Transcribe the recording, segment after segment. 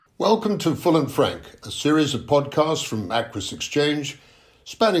Welcome to Full and Frank, a series of podcasts from Aquis Exchange,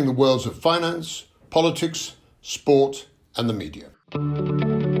 spanning the worlds of finance, politics, sport, and the media.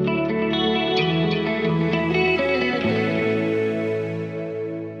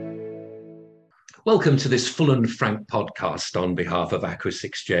 Welcome to this Full and Frank podcast on behalf of Aquis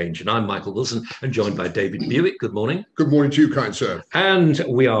Exchange. And I'm Michael Wilson and joined by David Buick. Good morning. Good morning to you, kind sir. And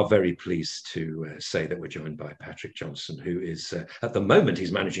we are very pleased to say that we're joined by Patrick Johnson, who is, at the moment,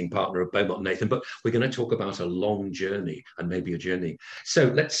 he's managing partner of Beaumont Nathan. But we're going to talk about a long journey and maybe a journey.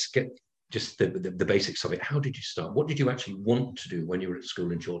 So let's get just the basics of it. How did you start? What did you actually want to do when you were at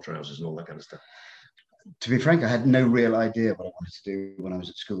school in short trousers and all that kind of stuff? To be frank, I had no real idea what I wanted to do when I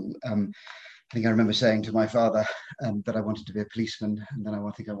was at school. I think I remember saying to my father that I wanted to be a policeman, and then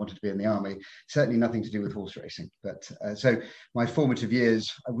I think I wanted to be in the army. Certainly nothing to do with horse racing. But so my formative years,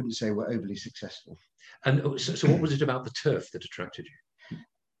 I wouldn't say were overly successful. And so what was it about the turf that attracted you?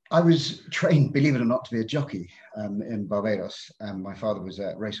 I was trained, believe it or not, to be a jockey in Barbados. My father was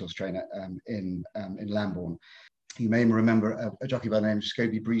a racehorse trainer in Lambourn. You may remember a jockey by the name of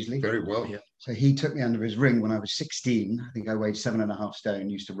Scobie Breesley. Very well. Yeah. So he took me under his ring when I was 16. I think I weighed 7.5 stone.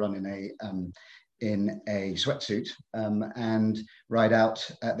 Used to run in a sweatsuit and ride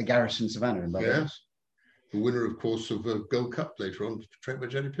out at the Garrison Savannah in Barbados. Yeah. The winner, of course, of a Gold Cup later on, trained by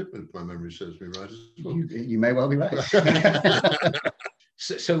Jenny Pittman, if my memory serves me right as well. You may well be right.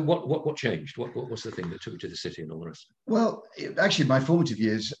 So what changed? What was the thing that took you to the city and all the rest? Well, actually, my formative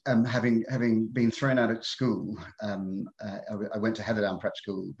years, having been thrown out at school, I went to Heatherdown Prep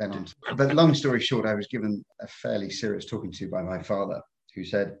School then on. But long story short, I was given a fairly serious talking to by my father, who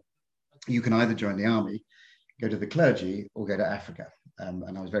said, "You can either join the army, go to the clergy, or go to Africa."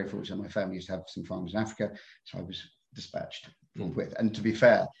 And I was very fortunate. My family used to have some farms in Africa, so I was dispatched forthwith. And to be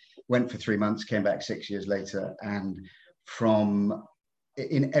fair, went for 3 months, came back 6 years later, and from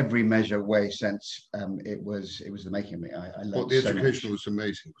in every measure, way, sense, it was the making of me. I learned the so education much. was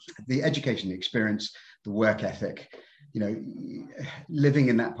amazing. The education, the experience, the work ethic. You know, living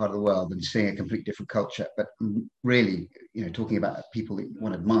in that part of the world and seeing a completely different culture, but really, you know, talking about people that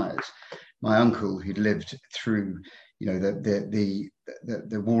one admires. My uncle, who'd lived through, you know, the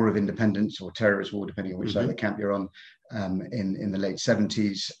War of Independence or Terrorist War, depending on which side of the camp you're on, in the late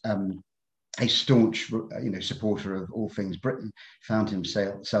 70s. A staunch, supporter of all things Britain, found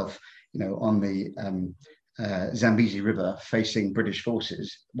himself, on the Zambezi River facing British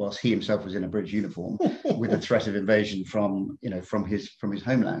forces, whilst he himself was in a British uniform, with a threat of invasion from his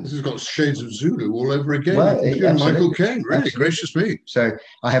homeland. This has got shades of Zulu all over again. Well, Michael Caine, really, absolutely. Gracious me. So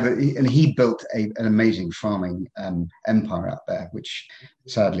and he built an amazing farming empire out there, which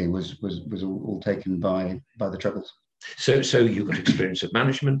sadly was all taken by the Troubles. So you got experience of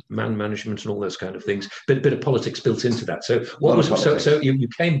management, man management, and all those kind of things. Bit of politics built into that. So you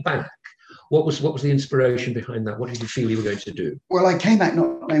came back. What was the inspiration behind that? What did you feel you were going to do? Well, I came back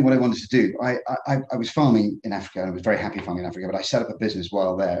not knowing what I wanted to do. I was farming in Africa, and I was very happy farming in Africa. But I set up a business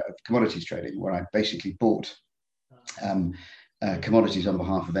while there of commodities trading, where I basically bought commodities on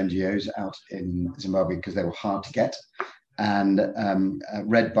behalf of NGOs out in Zimbabwe because they were hard to get. And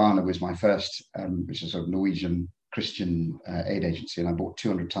Red Barna was my first, which is a sort of Norwegian Christian aid agency, and I bought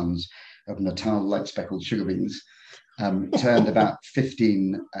 200 tons of Natal light speckled sugar beans, turned about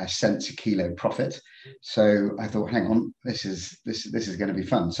 15 cents a kilo profit. So I thought, hang on, this is going to be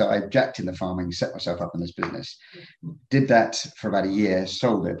fun. So I jacked in the farming, set myself up in this business, did that for about a year,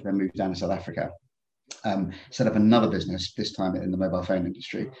 sold it, then moved down to South Africa, set up another business, this time in the mobile phone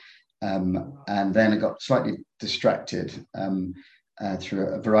industry, and then I got slightly distracted through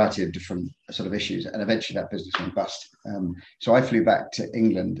a variety of different sort of issues, and eventually that business went bust. So I flew back to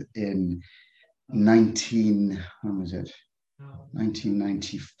England in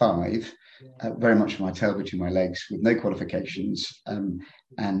 1995, very much with my tail between my legs, with no qualifications, and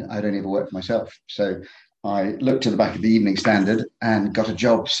I'd only ever worked for myself. So I looked at the back of the Evening Standard and got a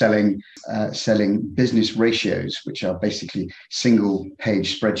job selling business ratios, which are basically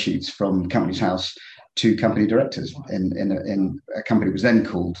single-page spreadsheets from Companies House to company directors in a company that was then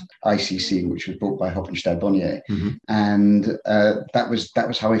called ICC, which was bought by Hoppenstedt Bonnier. And that was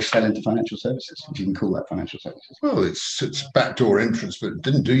how I fell into financial services, if you can call that financial services. Well, it's backdoor entrance, but it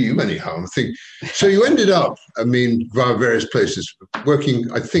didn't do you any harm, I think. So you ended up, via various places,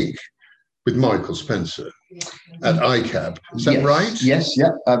 working, I think, with Michael Spencer at ICAB. Is that right? Yes,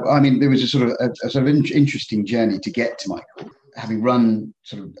 yeah. There was a sort of interesting journey to get to Michael. Having run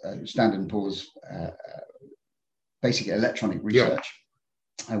sort of Standard & Poor's basic electronic research,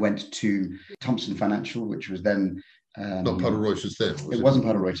 I went to Thomson Financial, which was then not part of Reuters then. It wasn't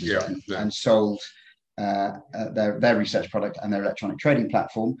part of Reuters then, and sold their research product and their electronic trading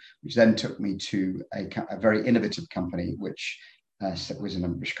platform, which then took me to a very innovative company, which was in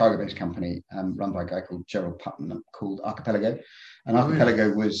a Chicago-based company run by a guy called Gerald Putnam, called Archipelago. And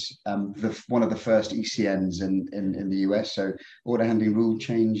Archipelago was one of the first ECNs in the US. So order handling rule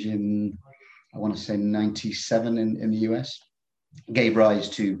change in, I want to say, 97 in the US, gave rise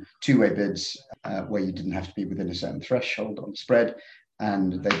to two-way bids where you didn't have to be within a certain threshold on spread.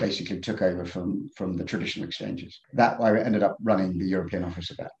 And they basically took over from the traditional exchanges. That I ended up running the European office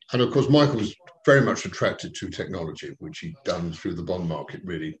of that. And of course, Michael was very much attracted to technology, which he'd done through the bond market,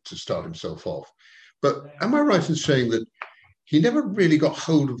 really, to start himself off. But am I right in saying that he never really got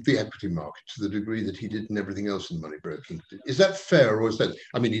hold of the equity market to the degree that he did in everything else in money broking? Is that fair, or is that,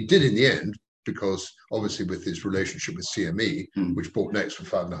 I mean, he did in the end, because obviously with his relationship with CME, which bought Next for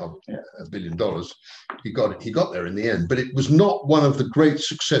 $5.5 billion, he got there in the end. But it was not one of the great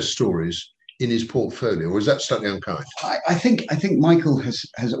success stories in his portfolio, or is that slightly unkind? I think Michael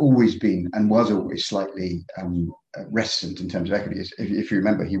has always been, and was always, slightly reticent in terms of equities. If you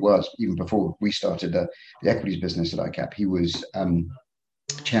remember, he was, even before we started the equities business at ICAP, he was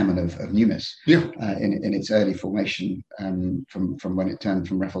chairman of Numis in its early formation, from when it turned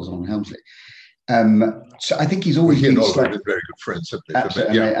from Raffles on Helmsley. So I think he's always been very good friends.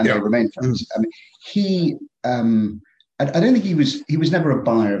 Absolutely, and they remain friends. I mean, I don't think he was never a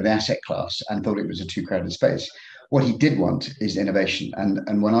buyer of the asset class and thought it was a too crowded space. What he did want is innovation.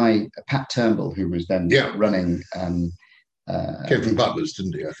 And when Pat Turnbull, who was then running, came from Butlers,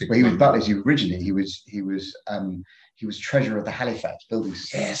 didn't he? I think. Well, he was Butlers. Originally, he was treasurer of the Halifax Building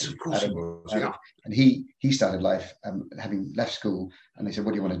Society. Yes, of course he was. And he started life having left school, and they said,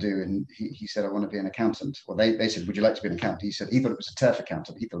 "What do you want to do?" And he said, "I want to be an accountant." Well, they said, "Would you like to be an accountant?" He said he thought it was a turf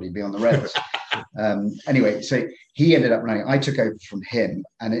accountant. He thought he'd be on the rails. Anyway, so he ended up running. I took over from him,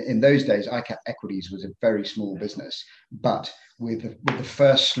 and in those days, ICAP Equities was a very small business, but with the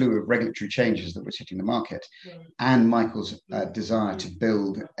first slew of regulatory changes that was hitting the market, and Michael's desire to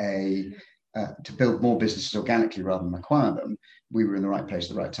build more businesses organically rather than acquire them, we were in the right place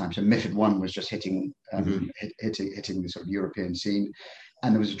at the right time. So MiFID I was just hitting the sort of European scene,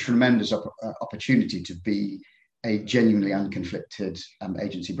 and there was a tremendous opportunity to be a genuinely unconflicted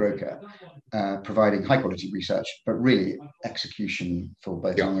agency broker, providing high quality research, but really execution for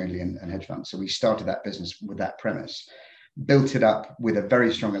both long only and hedge funds. So we started that business with that premise, built it up with a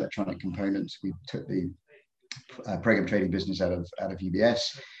very strong electronic component. We took the program trading business out of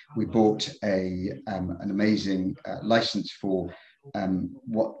UBS. We bought an amazing license for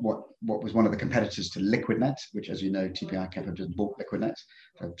what was one of the competitors to Liquidnet, which, as you know, TP ICAP have just bought Liquidnet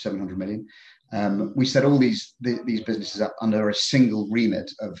for 700 million. We set all these businesses up under a single remit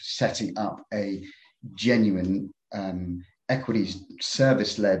of setting up a genuine equities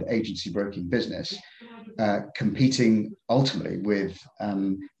service-led agency broking business, competing ultimately with,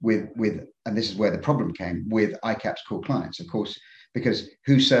 and this is where the problem came, with ICAP's core clients, of course, because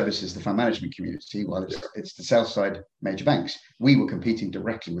who services the fund management community? Well, it's the sell side major banks. We were competing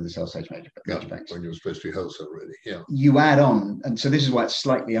directly with the sell side major banks. When you were supposed to be wholesale, really. Yeah. You add on, and so this is why it's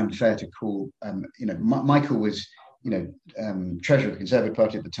slightly unfair to call. Michael was, treasurer of the Conservative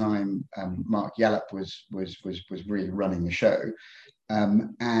Party at the time. Mark Yallop was really running the show.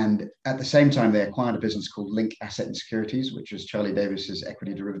 And at the same time, they acquired a business called Link Asset and Securities, which was Charlie Davis's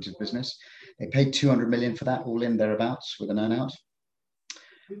equity derivatives business. They paid 200 million for that, all in thereabouts, with an earnout.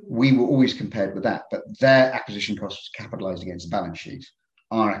 We were always compared with that, but their acquisition cost was capitalized against the balance sheet.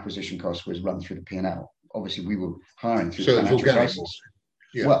 Our acquisition cost was run through the P&L. Obviously, we were hiring through the financial crisis.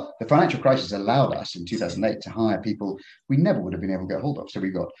 Yeah. Well, the financial crisis allowed us in 2008 to hire people we never would have been able to get hold of. So we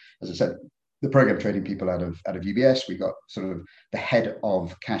got, as I said, the program trading people out of UBS. We got sort of the head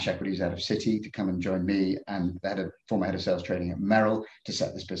of cash equities out of Citi to come and join me, and the former head of sales trading at Merrill to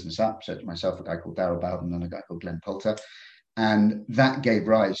set this business up. So myself, a guy called Darryl Bowden, and a guy called Glenn Poulter. And that gave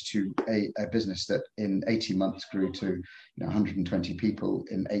rise to a business that in 18 months grew to 120 people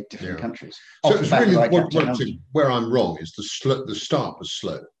in 8 different countries. So it's really where I'm wrong is the start was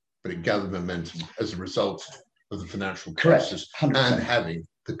slow, but it gathered momentum as a result of the financial crisis and having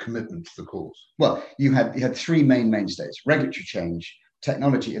the commitment to the cause. Well, you had three mainstays: regulatory change,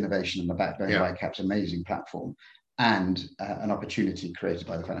 technology innovation, and the backbone of ICAP's amazing platform, and an opportunity created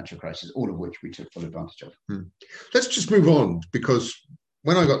by the financial crisis, all of which we took full advantage of. Let's just move on, because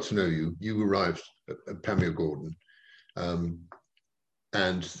when I got to know you, you arrived at Panmure Gordon,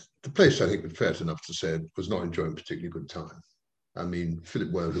 and the place, I think it's fair enough to say, was not enjoying a particularly good time. I mean,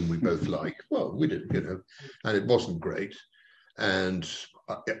 Philip Weld, whom we both like, well, we did, and it wasn't great. And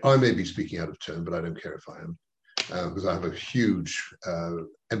I may be speaking out of turn, but I don't care if I am. because I have a huge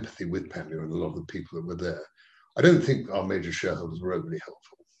empathy with Panmure and a lot of the people that were there. I don't think our major shareholders were overly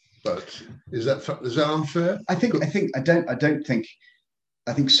helpful, but is that unfair? I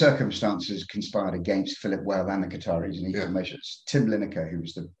think circumstances conspired against Philip Weld and the Qataris in equal measures. Tim Lineker, who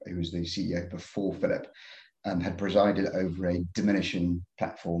was the CEO before Philip, had presided over a diminishing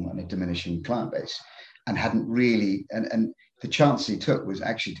platform and a diminishing client base, and hadn't really. And the chance he took was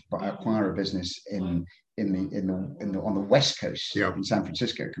actually to acquire a business on the West Coast in San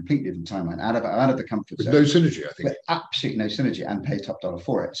Francisco, completely different timeline, out of the comfort zone. No synergy, I think. With absolutely no synergy, and pay top dollar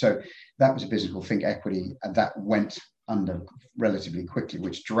for it. So that was a business called Think Equity, and that went under relatively quickly,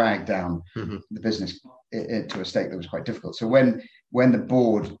 which dragged down the business into a state that was quite difficult. So when the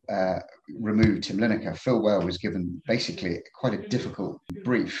board removed Tim Lineker, Phil Weld was given basically quite a difficult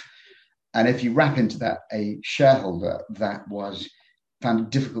brief. And if you wrap into that a shareholder that was found it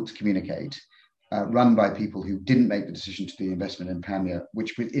difficult to communicate, run by people who didn't make the decision to do the investment in Panmure,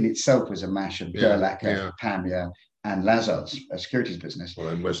 which in itself was a mash of Durlacher, Panmure, and Lazard's securities business. Well,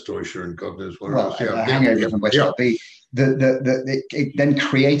 and West Deutsche and God knows where else. A hangover from West RB. It then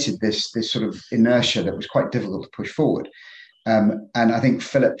created this sort of inertia that was quite difficult to push forward. And I think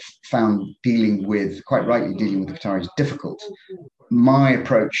Philip found dealing with the Qataris difficult. My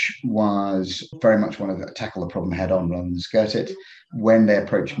approach was very much one of tackle the problem head on rather than skirt it. When they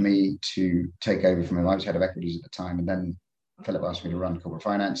approached me to take over from him, I was head of equities at the time, and then Philip asked me to run corporate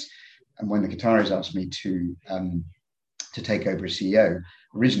finance. And when the Qataris asked me to take over as CEO,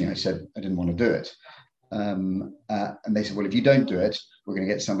 originally I said I didn't want to do it. And they said, well, if you don't do it, we're going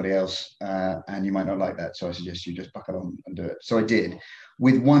to get somebody else, and you might not like that. So I suggest you just buckle on and do it. So I did,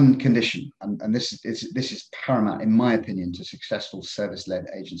 with one condition, and this is paramount, in my opinion, to successful service-led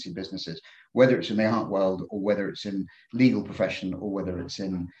agency businesses, whether it's in the art world or whether it's in legal profession or whether it's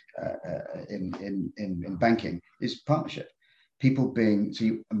in banking, is partnership. So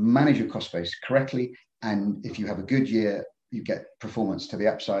you manage your cost base correctly, and if you have a good year, you get performance to the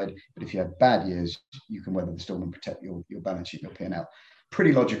upside. But if you have bad years, you can weather the storm and protect your balance sheet, your P&L.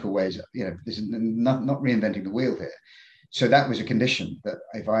 Pretty logical ways. This is not reinventing the wheel here. So that was a condition that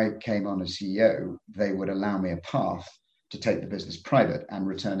if I came on as CEO, they would allow me a path to take the business private and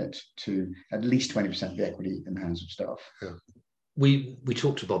return it to at least 20% of the equity in the hands of staff. Yeah. We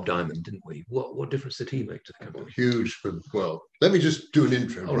talked to Bob Diamond, didn't we? What difference did he make to the company? Huge. Well, let me just do an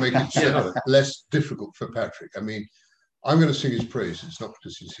intro to make it less difficult for Patrick. I mean, I'm going to sing his praises, not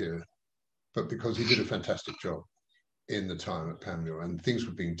because he's here, but because he did a fantastic job in the time at Panmure, and things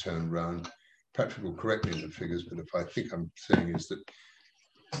were being turned around. Patrick will correct me in the figures, but if I think I'm saying is that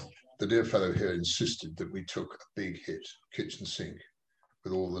the dear fellow here insisted that we took a big hit, kitchen sink,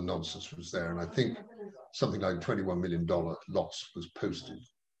 with all the nonsense was there. And I think something like $21 million loss was posted,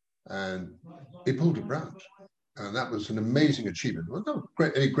 and he pulled it round. And that was an amazing achievement. Well, not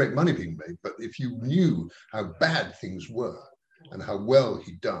any great money being made, but if you knew how bad things were and how well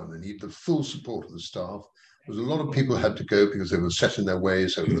he'd done, and he had the full support of the staff, there was a lot of people had to go because they were set in their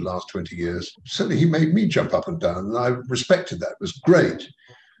ways over the last 20 years. Certainly he made me jump up and down, and I respected that. It was great.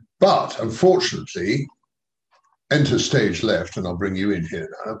 But unfortunately, enter stage left, and I'll bring you in here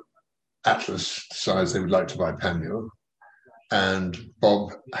now. Atlas decides they would like to buy Panmure. And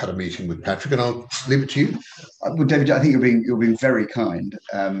Bob had a meeting with Patrick, and I'll leave it to you. Well, David, I think you're being very kind.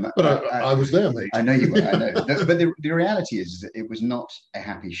 But I was there, mate. I know you were. I know. But the reality is that it was not a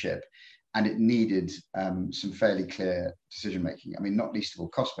happy ship, and it needed some fairly clear decision making. I mean, not least of all,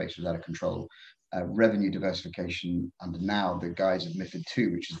 cost base was out of control. Revenue diversification under now the guise of MiFID II,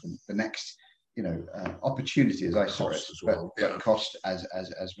 which is the next opportunity as I saw it, but cost as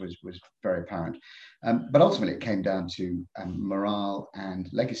was very apparent. But ultimately, it came down to morale and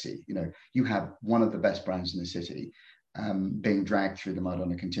legacy. You have one of the best brands in the city being dragged through the mud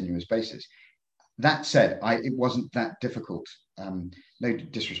on a continuous basis. That said, it wasn't that difficult. No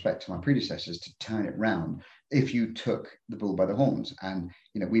disrespect to my predecessors, to turn it round if you took the bull by the horns. And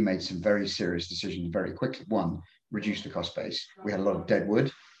we made some very serious decisions very quickly. One, reduce the cost base. We had a lot of dead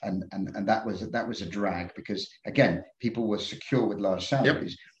wood. And that was a drag because, again, people were secure with large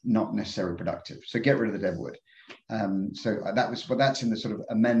salaries, not necessarily productive. So get rid of the deadwood. That's in the sort of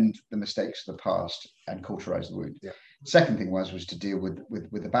amend the mistakes of the past and cauterize the wound. Yeah. Second thing was to deal with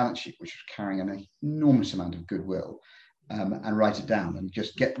the balance sheet, which was carrying an enormous amount of goodwill, and write it down and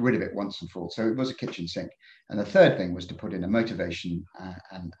just get rid of it once and for all. So it was a kitchen sink. And the third thing was to put in a motivation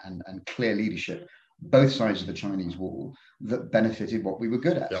and clear leadership, both sides of the Chinese wall, that benefited what we were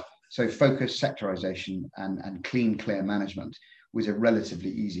good at. Yeah. So focus, sectorization, and clear management was a relatively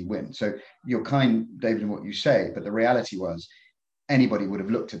easy win. So you're kind, David, in what you say, but the reality was anybody would have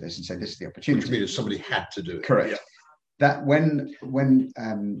looked at this and said, this is the opportunity. Which means somebody had to do it. Correct. Yeah. That when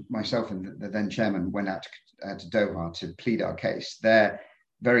myself and the then chairman went out to Doha to plead our case, their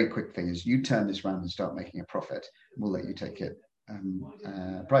very quick thing is, you turn this around and start making a profit, we'll let you take it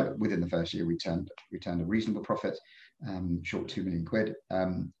private. Within the first year, we turned a reasonable profit, short 2 million quid,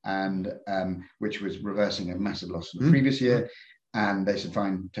 and which was reversing a massive loss in the previous year. And they said,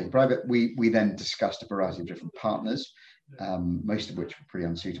 fine, take it private. We then discussed a variety of different partners, most of which were pretty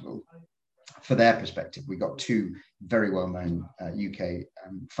unsuitable. For their perspective, we got two very well-known UK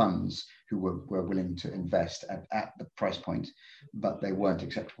funds who were willing to invest at the price point, but they weren't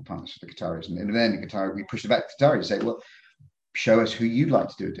acceptable partners for the Qataris. And then the Qatari, we pushed it back to the Qataris to say, well, show us who you'd like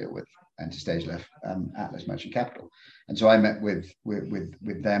to do a deal with. And to stage left, Atlas Merchant Capital. And so I met with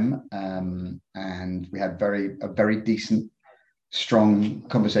them, and we had a very decent, strong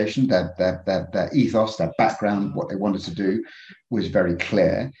conversation. Their ethos, their background, what they wanted to do was very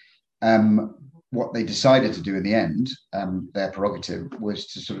clear. What they decided to do in the end, their prerogative, was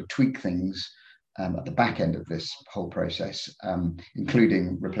to sort of tweak things at the back end of this whole process,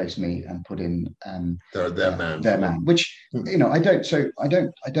 including replace me and put in their man, which, you know, I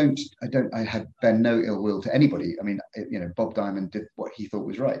had bear no ill will to anybody. I mean, you know, Bob Diamond did what he thought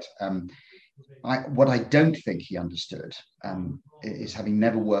was right. What I don't think he understood is, having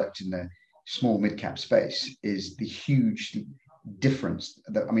never worked in the small mid-cap space, is the huge difference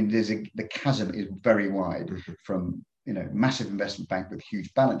that, I mean, the chasm is very wide from, you know, massive investment bank with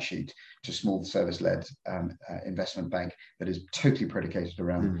huge balance sheet to small service-led investment bank that is totally predicated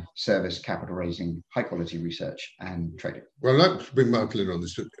around service, capital raising, high quality research and trading. Well, I'd like to bring Michael in on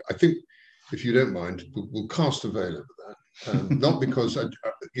this. I think, if you don't mind, we'll cast a veil over that. Not because,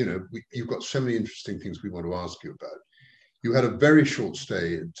 you know, you've got so many interesting things we want to ask you about. You had a very short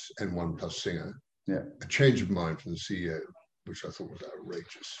stay at N1+ Singer. Yeah. A change of mind from the CEO, which I thought was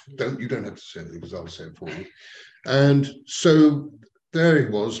outrageous. You don't have to say anything, because I'll say it for you. And so there he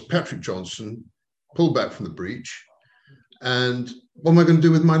was, Patrick Johnson, pulled back from the breach. And what am I going to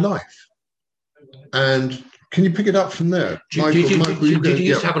do with my life? And can you pick it up from there? Did you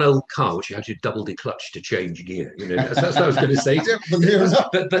used to have an old car which you had to double declutch to change gear? You know, that's what I was going to say.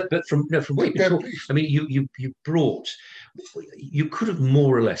 But from what you talk, I mean, you brought. You could have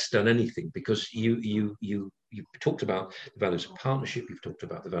more or less done anything, because you talked about the values of partnership, you've talked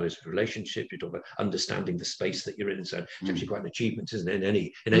about the values of relationship, you talked about understanding the space that you're in, and so it's actually quite an achievement, isn't it,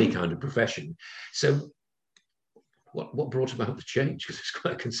 in any kind of profession. So what brought about the change? Because it's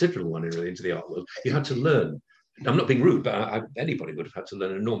quite a considerable one really into the art world. You had to learn. I'm not being rude, but anybody would have had to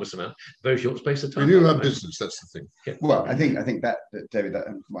learn an enormous amount, very short space of time. We knew about business, that's the thing. Yeah. Well, I think that David, that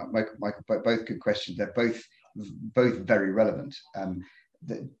and Michael, both good questions. They're both very relevant.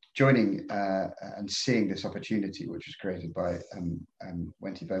 Joining and seeing this opportunity, which was created by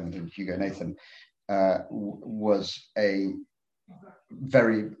Wenty Bowman and Hugo Nathan, was a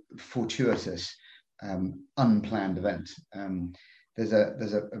very fortuitous, unplanned event. There's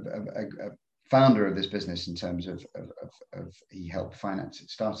a founder of this business, in terms of he helped finance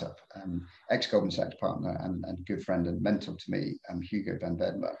its startup, ex-Goldman Sachs partner and good friend and mentor to me, Hugo van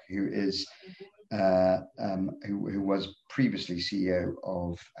Berdenbach, who is who was previously CEO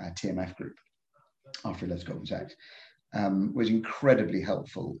of TMF Group after he left Goldman Sachs, was incredibly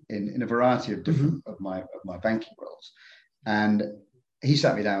helpful in a variety of different of my banking roles. And he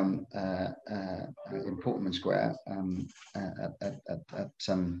sat me down in Portman Square at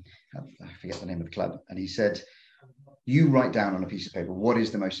I forget the name of the club, and he said, "You write down on a piece of paper what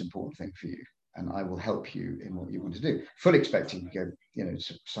is the most important thing for you, and I will help you in what you want to do." Fully expecting to go, you know,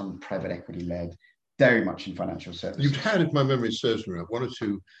 some private equity led, very much in financial services. You'd had, if my memory serves me right, one or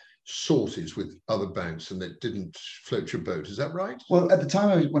two sorties with other banks, and that didn't float your boat. Is that right? Well, at the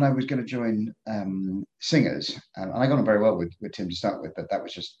time when I was going to join Singers, and I got on very well with Tim to start with, but that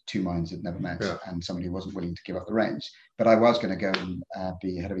was just two minds that never met, and somebody who wasn't willing to give up the reins. But I was going to go and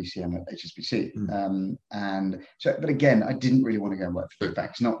be head of ECM at HSBC, and so. But again, I didn't really want to go and work for big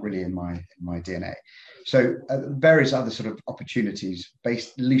banks. Not really in my DNA. So various other sort of opportunities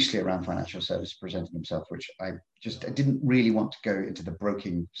based loosely around financial services presented themselves, which I didn't really want to go into the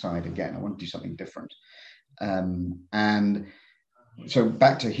broking side again. I want to do something different. And so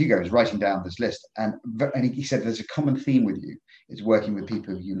back to Hugo's writing down this list, and he said, "There's a common theme with you. It's working with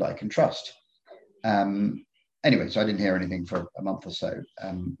people you like and trust." Anyway, so I didn't hear anything for a month or so,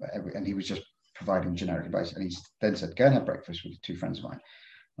 and he was just providing generic advice. And he then said, "Go and have breakfast with two friends of mine."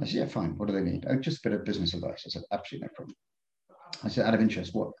 I said, "Yeah, fine. What do they need?" "Oh, just a bit of business advice." I said, "Absolutely no problem." I said, "Out of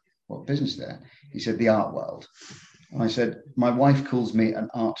interest, what business there?" He said, "The art world." I said, my wife calls me an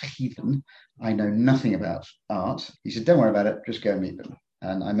art heathen. I know nothing about art. He said, don't worry about it, just go and meet them.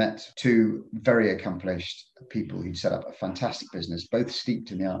 And I met two very accomplished people who'd set up a fantastic business, both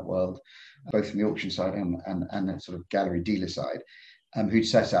steeped in the art world, both from the auction side and the sort of gallery dealer side, who'd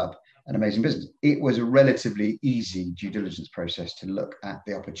set up an amazing business. It was a relatively easy due diligence process to look at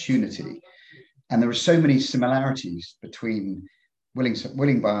the opportunity. And there were so many similarities between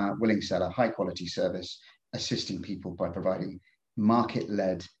willing buyer, willing seller, high quality service, assisting people by providing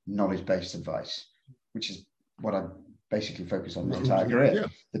market-led, knowledge-based advice, which is what I basically focus on my entire career. Yeah.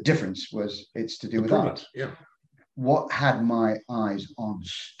 The difference was it's to do with art. Yeah. What had my eyes on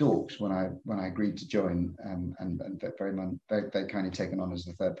stalks when I agreed to join and very kindly taken on as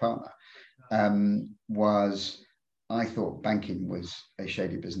the third partner was I thought banking was a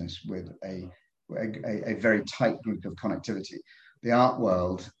shady business with a very tight group of connectivity. The art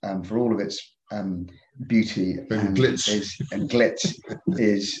world, for all of its beauty and glitz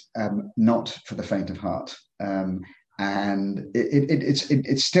is not for the faint of heart. And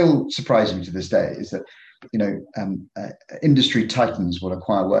it's still surprising me to this day is that industry titans will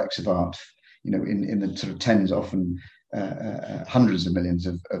acquire works of art, in the sort of tens, often hundreds of millions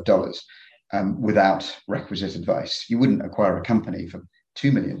of dollars, without requisite advice. You wouldn't acquire a company for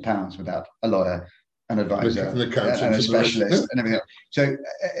 £2 million without a lawyer, an advisor, and a specialist, and everything else. So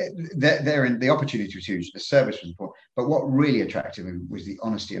the opportunity was huge. The service was important, but what really attracted me was the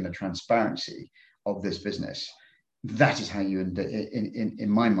honesty and the transparency of this business. That is how you, in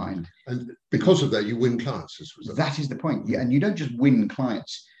my mind, and because of that, you win clients. That is the point. Yeah, and you don't just win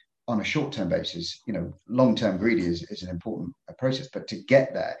clients on a short-term basis. Long-term greedy is an important process, but to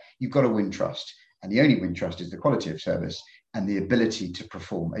get there, you've got to win trust, and the only win trust is the quality of service and the ability to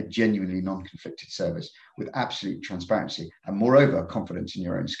perform a genuinely non-conflicted service with absolute transparency, and moreover, confidence in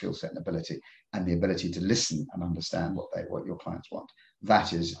your own skill set and ability, and the ability to listen and understand what your clients want.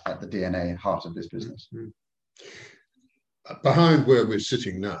 That is at the DNA and heart of this business. Mm-hmm. Behind where we're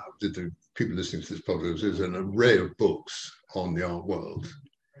sitting now, the people listening to this podcast, is an array of books on the art world.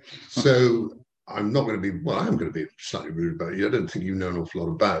 So I'm not going to be, I am going to be slightly rude about you. I don't think you know an awful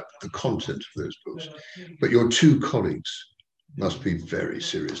lot about the content of those books. But your two colleagues must be very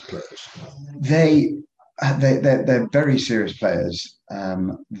serious players. They're very serious players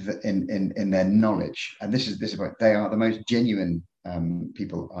in their knowledge. And this is what they are, the most genuine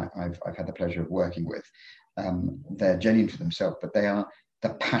people I've had the pleasure of working with. They're genuine for themselves, but the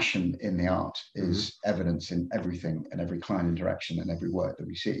passion in the art is evidence in everything and every client interaction and every work that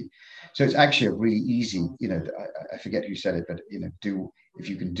we see. So it's actually a really easy, I forget who said it, but if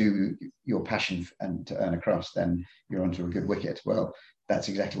you can do your passion and to earn a crust, then you're onto a good wicket. Well, that's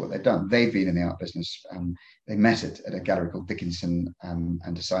exactly what they've done. They've been in the art business. They met at a gallery called Dickinson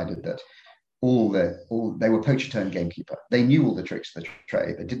and decided that they were poacher turned gamekeeper. They knew all the tricks of the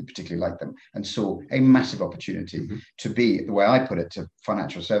trade. They didn't particularly like them and saw a massive opportunity to be, the way I put it to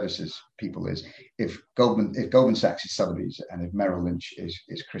financial services people is, if Goldman Sachs is Sotheby's and if Merrill Lynch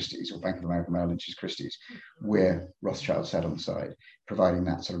is Christie's, or Bank of America Merrill Lynch is Christie's, we're Rothschild sat on the side, providing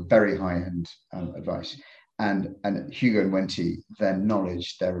that sort of very high-end advice. And Hugo and Wenty, their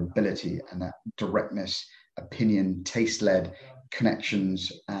knowledge, their ability, and that directness, opinion, taste-led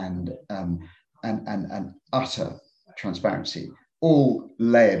connections, and utter transparency, all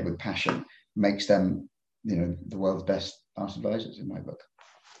layered with passion, makes them, the world's best art advisors in my book.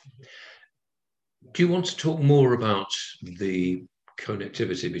 Do you want to talk more about the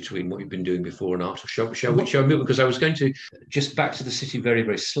connectivity between what you've been doing before and art? Shall we move? Because I was going to just back to the city very,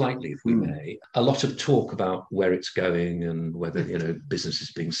 very slightly, if we may. A lot of talk about where it's going and whether business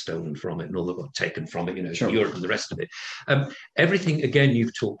is being stolen from it and all that got taken from it, sure. Europe and the rest of it. Everything again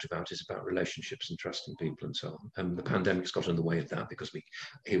you've talked about is about relationships and trusting people and so on. The pandemic's got in the way of that because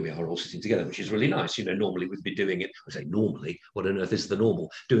here we are all sitting together, which is really nice. Normally we'd be doing it. I say normally. What on earth is the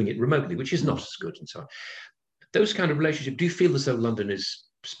normal? Doing it remotely, which is not as good and so on. Those kind of relationships, do you feel as though London is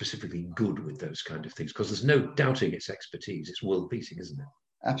specifically good with those kind of things? Because there's no doubting its expertise. It's world-beating, isn't it?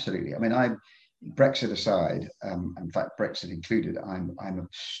 Absolutely. I mean, Brexit aside, in fact, Brexit included, I'm a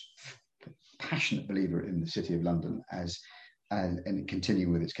passionate believer in the City of London and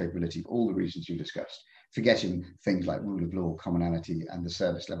continuing with its capability for all the reasons you discussed, forgetting things like rule of law, commonality, and the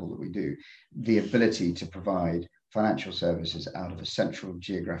service level that we do. The ability to provide financial services out of a central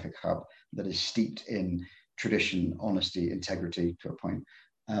geographic hub that is steeped in tradition, honesty, integrity to a point,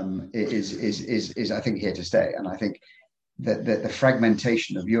 is I think here to stay. And I think that the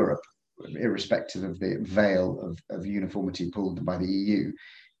fragmentation of Europe, irrespective of the veil of uniformity pulled by the EU,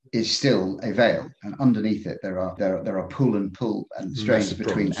 is still a veil, and underneath it there are pull and strains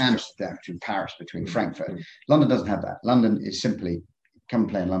between Amsterdam, between Paris, between Frankfurt. London doesn't have that. London is simply come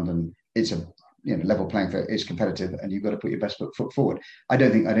play in London. It's a level playing field. It's competitive, and you've got to put your best foot forward. I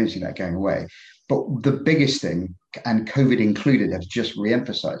don't see that going away. But the biggest thing, and COVID included, has just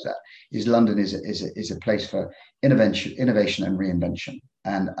re-emphasised that, is London is a place for innovation and reinvention,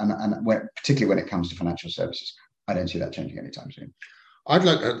 and particularly when it comes to financial services. I don't see that changing anytime soon. I'd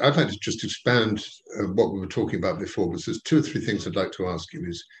like to just expand what we were talking about before, because there's 2 or 3 things I'd like to ask you.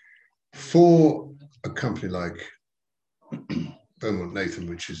 Is for a company like Beaumont Nathan,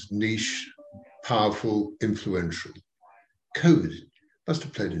 which is niche, powerful, influential, COVID must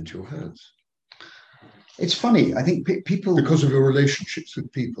have played into your hands. It's funny. I think people, because of your relationships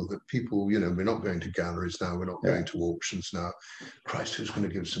with people, we're not going to galleries now, we're not going to auctions now. Christ, who's going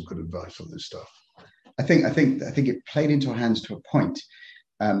to give some good advice on this stuff? I think it played into our hands to a point,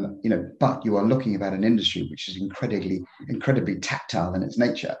 but you are looking about an industry which is incredibly tactile in its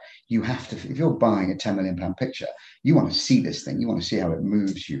nature. You have to, if you're buying a £10 million picture, you want to see this thing. You want to see how it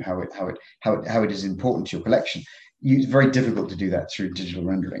moves you, how it is important to your collection. It's very difficult to do that through digital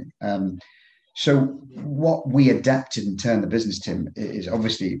rendering. So what we adapted and turned the business, Tim, is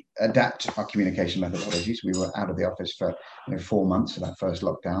obviously adapt our communication methodologies. We were out of the office for 4 months for that first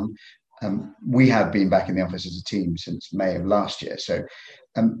lockdown. We have been back in the office as a team since May of last year. So,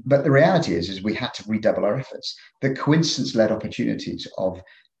 but the reality is we had to redouble our efforts. The coincidence-led opportunities of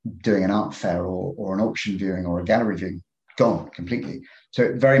doing an art fair or an auction viewing or a gallery viewing gone completely. So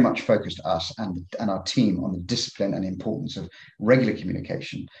it very much focused us and our team on the discipline and importance of regular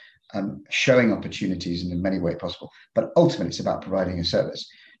communication, showing opportunities in the many ways possible. But ultimately, it's about providing a service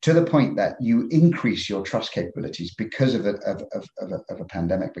to the point that you increase your trust capabilities because of a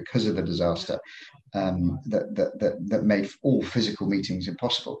pandemic, because of the disaster that made all physical meetings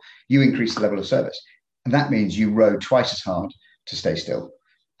impossible. You increase the level of service, and that means you row twice as hard to stay still.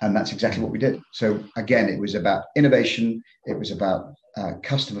 And that's exactly what we did. So again, it was about innovation, it was about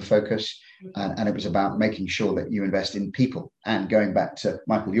customer focus, and it was about making sure that you invest in people. And going back to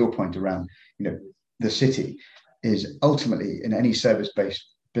Michael, your point around the city is ultimately in any service-based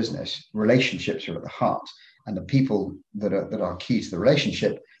business, relationships are at the heart, and the people that are key to the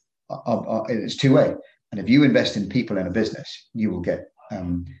relationship it's two-way. And if you invest in people in a business, you will get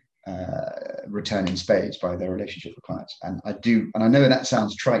return in spades by their relationship with clients. And I know that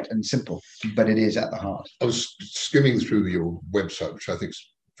sounds trite and simple, but it is at the heart. I was skimming through your website, which I think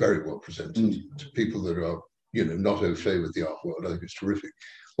is very well presented to people that are not au fait with the art world. I think it's terrific.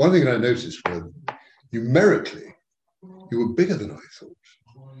 One thing I noticed was numerically you were bigger than I thought.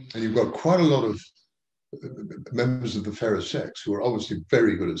 And you've got quite a lot of members of the fairer sex who are obviously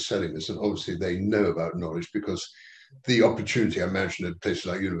very good at selling this, and obviously they know about knowledge, because the opportunity, I imagine, at places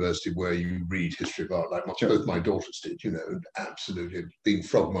like university where you read history of art, like both my daughters did, and absolutely being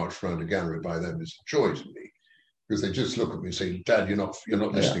frog marched around a gallery by them is a joy to me, because they just look at me and say, Dad, you're not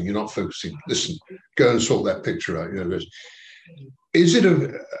listening, you're not focusing. Listen, go and sort that picture out. Is it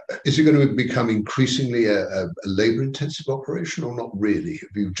going to become increasingly a labour-intensive operation, or not really? Have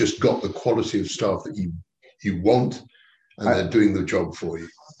you just got the quality of staff that you want, and they're doing the job for you?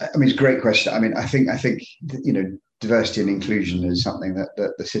 I mean, it's a great question. I mean, I think diversity and inclusion is something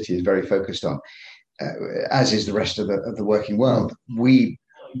that the city is very focused on, as is the rest of the working world. We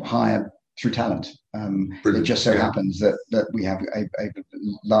hire through talent. It just so happens that we have a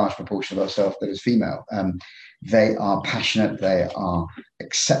large proportion of our staff that is female. They are passionate. They are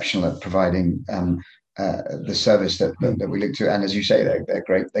exceptional at providing the service that we look to. And as you say, they're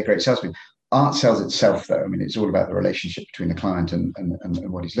great. They're great salespeople. Art sells itself, though. I mean, it's all about the relationship between the client and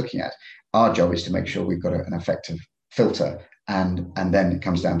what he's looking at. Our job is to make sure we've got an effective filter, and then it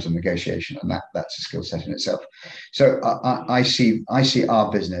comes down to negotiation, and that's a skill set in itself. So I see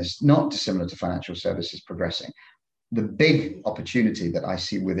our business not dissimilar to financial services progressing. The big opportunity that I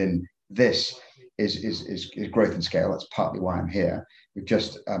see within this is growth and scale. That's partly why I'm here. We've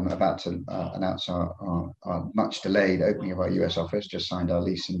just about to announce our much delayed opening of our US office. Just signed our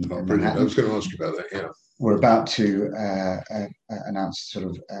lease in Manhattan. I was going to ask you about that. Yeah, we're about to announce sort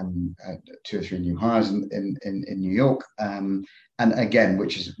of 2 or 3 new hires in New York, and again,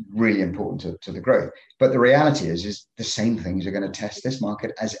 which is really important to the growth. But the reality is the same things are going to test this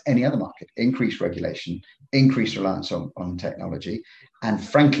market as any other market: increased regulation, increased reliance on technology, and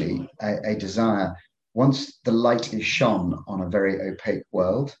frankly, a desire. Once the light is shone on a very opaque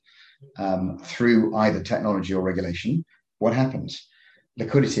world through either technology or regulation, what happens?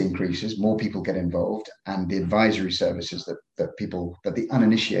 liquidity increases, more people get involved, and the advisory services that the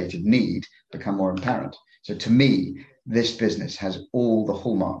uninitiated need become more apparent. So to me, this business has all the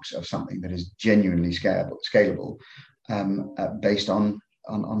hallmarks of something that is genuinely scalable, based on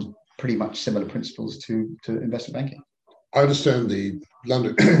pretty much similar principles to investment banking. I understand the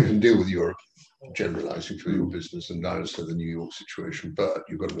London can deal with Europe, generalizing for your business, and I understand the New York situation, but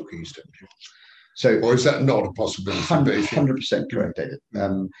you've got to look east, haven't you? So, or is that not a possibility? 100% correct, David.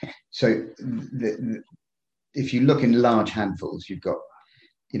 So if you look in large handfuls, you've got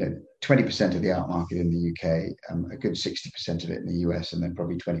 20% of the art market in the UK, a good 60% of it in the US, and then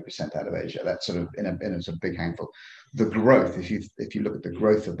probably 20% out of Asia. That's sort of in a sort of big handful. The growth, if you look at the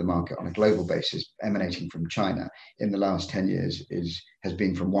growth of the market on a global basis, emanating from China in the last 10 years has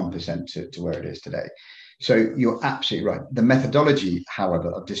been from 1% to where it is today. So you're absolutely right. The methodology,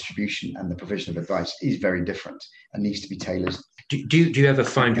 however, of distribution and the provision of advice is very different and needs to be tailored. Do you ever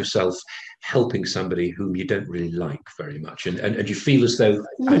find yourself helping somebody whom you don't really like very much, and you feel as though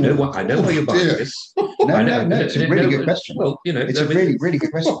I know why you're buying this? No, it's a really good question. Well, it's a really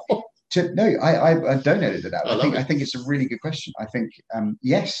good question. I donated to that. I think it's a really good question. I think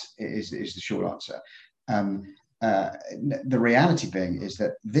yes, is the short answer. The reality being is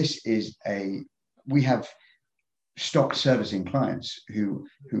that we have stock servicing clients who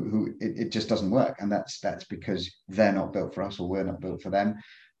it just doesn't work, and that's because they're not built for us or we're not built for them.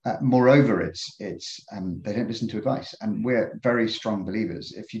 Moreover, it's they don't listen to advice, and we're very strong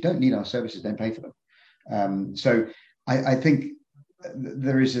believers. If you don't need our services, don't pay for them. So I think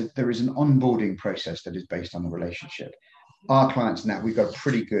there is an onboarding process that is based on the relationship. Our clients now, we've got a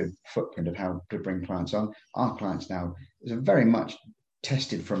pretty good footprint of how to bring clients on. Our clients now is very much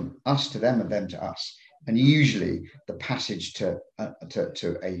tested from us to them and them to us, and usually the passage to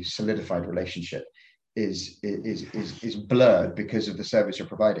a solidified relationship is blurred because of the service you're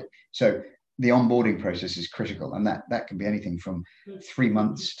providing. So the onboarding process is critical, and that can be anything from 3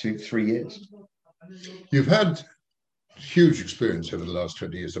 months to 3 years. You've had huge experience over the last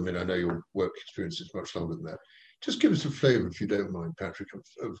 20 years. I mean, I know your work experience is much longer than that. Just give us a flavour, if you don't mind, Patrick,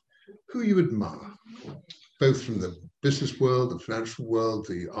 of who you admire, both from the business world, the financial world,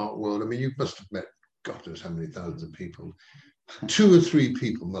 the art world. I mean, you must have met God knows how many thousands of people. 2 or 3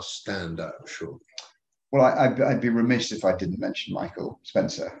 people must stand out, surely. Well, I'd be remiss if I didn't mention Michael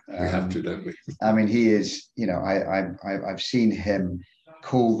Spencer. We have to, don't we? I mean, he is, I've seen him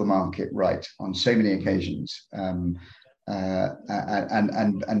call the market right on so many occasions, and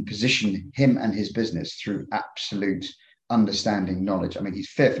position him and his business through absolute understanding, knowledge. I mean,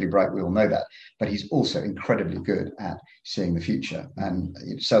 he's fearfully bright, we all know that, but he's also incredibly good at seeing the future, and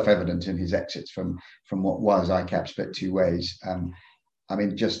it's self-evident in his exits from what was ICAP split 2 ways. I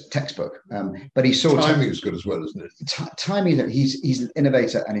mean, just textbook. But he saw timing is good as well, isn't it? Timing. He's an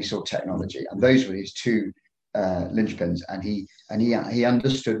innovator, and he saw technology, and those were his 2 linchpins. And he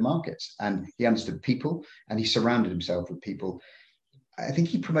understood markets, and he understood people, and he surrounded himself with people. I think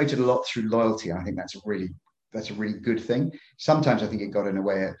he promoted a lot through loyalty, and I think that's a really good thing. Sometimes I think it got in the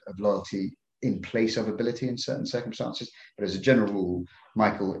way of loyalty in place of ability in certain circumstances, but as a general rule,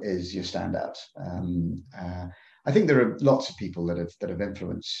 Michael is your standout. I think there are lots of people that have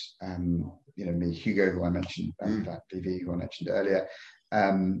influenced me. Hugo, who I mentioned, BV, who I mentioned earlier.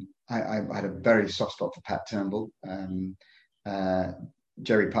 I had a very soft spot for Pat Turnbull,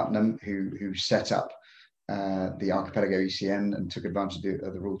 Jerry Putnam, who set up the Archipelago ECN and took advantage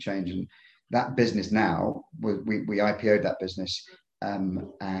of the rule change. And that business now, we IPO'd that business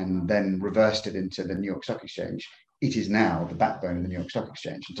and then reversed it into the New York Stock Exchange. It is now the backbone of the New York Stock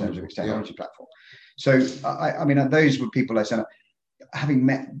Exchange in terms of its technology platform. So, I mean, those were people I said, having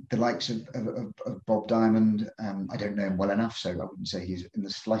met the likes of Bob Diamond, I don't know him well enough, so I wouldn't say he's in the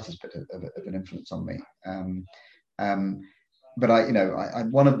slightest bit of an influence on me. But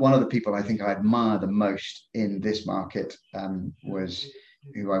one of the people I think I admire the most in this market was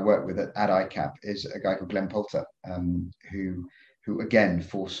who I work with at ICAP, is a guy called Glenn Poulter, who again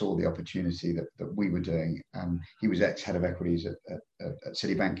foresaw the opportunity that we were doing. He was ex-head of equities at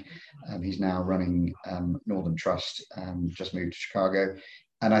Citibank. He's now running Northern Trust, just moved to Chicago.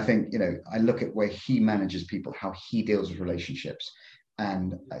 And I think, I look at where he manages people, how he deals with relationships.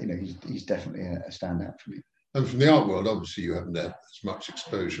 And, he's definitely a standout for me. And from the art world, obviously you haven't had as much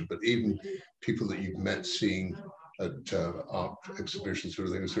exposure, but even people that you've met, seeing art exhibitions sort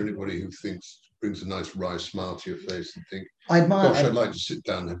of thing? Is there anybody who brings a nice wry smile to your face and think, I admire. gosh, I'd like to sit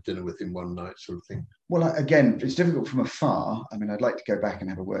down and have dinner with him one night, sort of thing? Well, again, it's difficult from afar. I mean, I'd like to go back and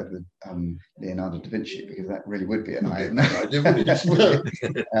have a word with Leonardo da Vinci, because that really would be an eye-opener.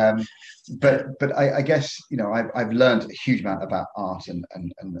 But I guess, you know, I've learned a huge amount about art and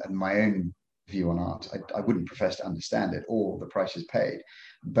my own view on art. I wouldn't profess to understand it or the prices paid,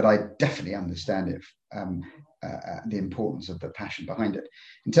 but I definitely understand it, the importance of the passion behind it.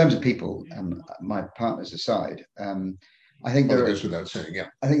 In terms of people, my partners aside, I think there goes without saying, yeah.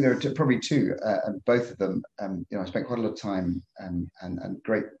 I think there are probably two, and both of them. You know, I spent quite a lot of time and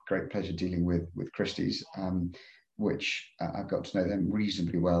great pleasure dealing with Christie's, which I've got to know them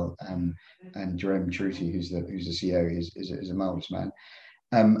reasonably well. And Jerome Ceruti, who's the CEO, is a marvelous man.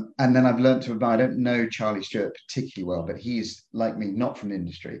 And then I've learned to admire. I don't know Charlie Stewart particularly well, but he's like me, not from the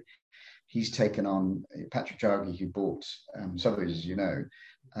industry. He's taken on Patrick Jargy, who bought Sotheby's, as you know.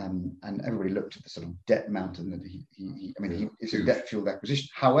 And everybody looked at the sort of debt mountain that it's a debt-fueled acquisition.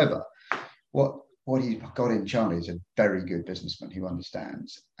 However, what he's got in Charlie is a very good businessman who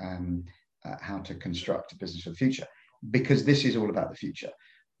understands how to construct a business for the future, because this is all about the future.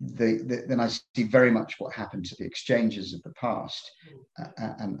 Then I see very much what happened to the exchanges of the past,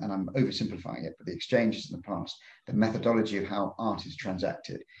 and I'm oversimplifying it, but the exchanges in the past, the methodology of how art is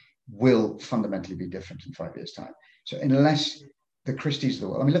transacted will fundamentally be different in 5 years' time. So unless the Christie's of the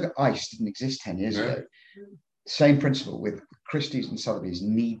world, I mean, look at ICE, didn't exist 10 years ago. Same principle with Christie's and Sotheby's,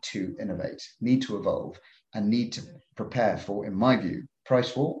 need to innovate, need to evolve, and need to prepare for, in my view,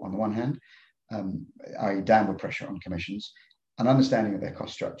 price war on the one hand, i.e. downward pressure on commissions, an understanding of their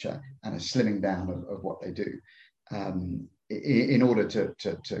cost structure, and a slimming down of what they do, in order to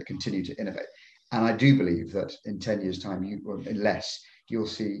continue to innovate. And I do believe that in 10 years' time, you'll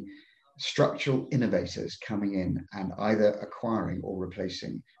see structural innovators coming in and either acquiring or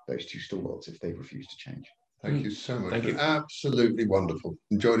replacing those two stalwarts if they refuse to change. Thank you so much. Thank you. Absolutely wonderful.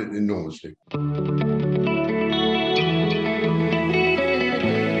 Enjoyed it enormously.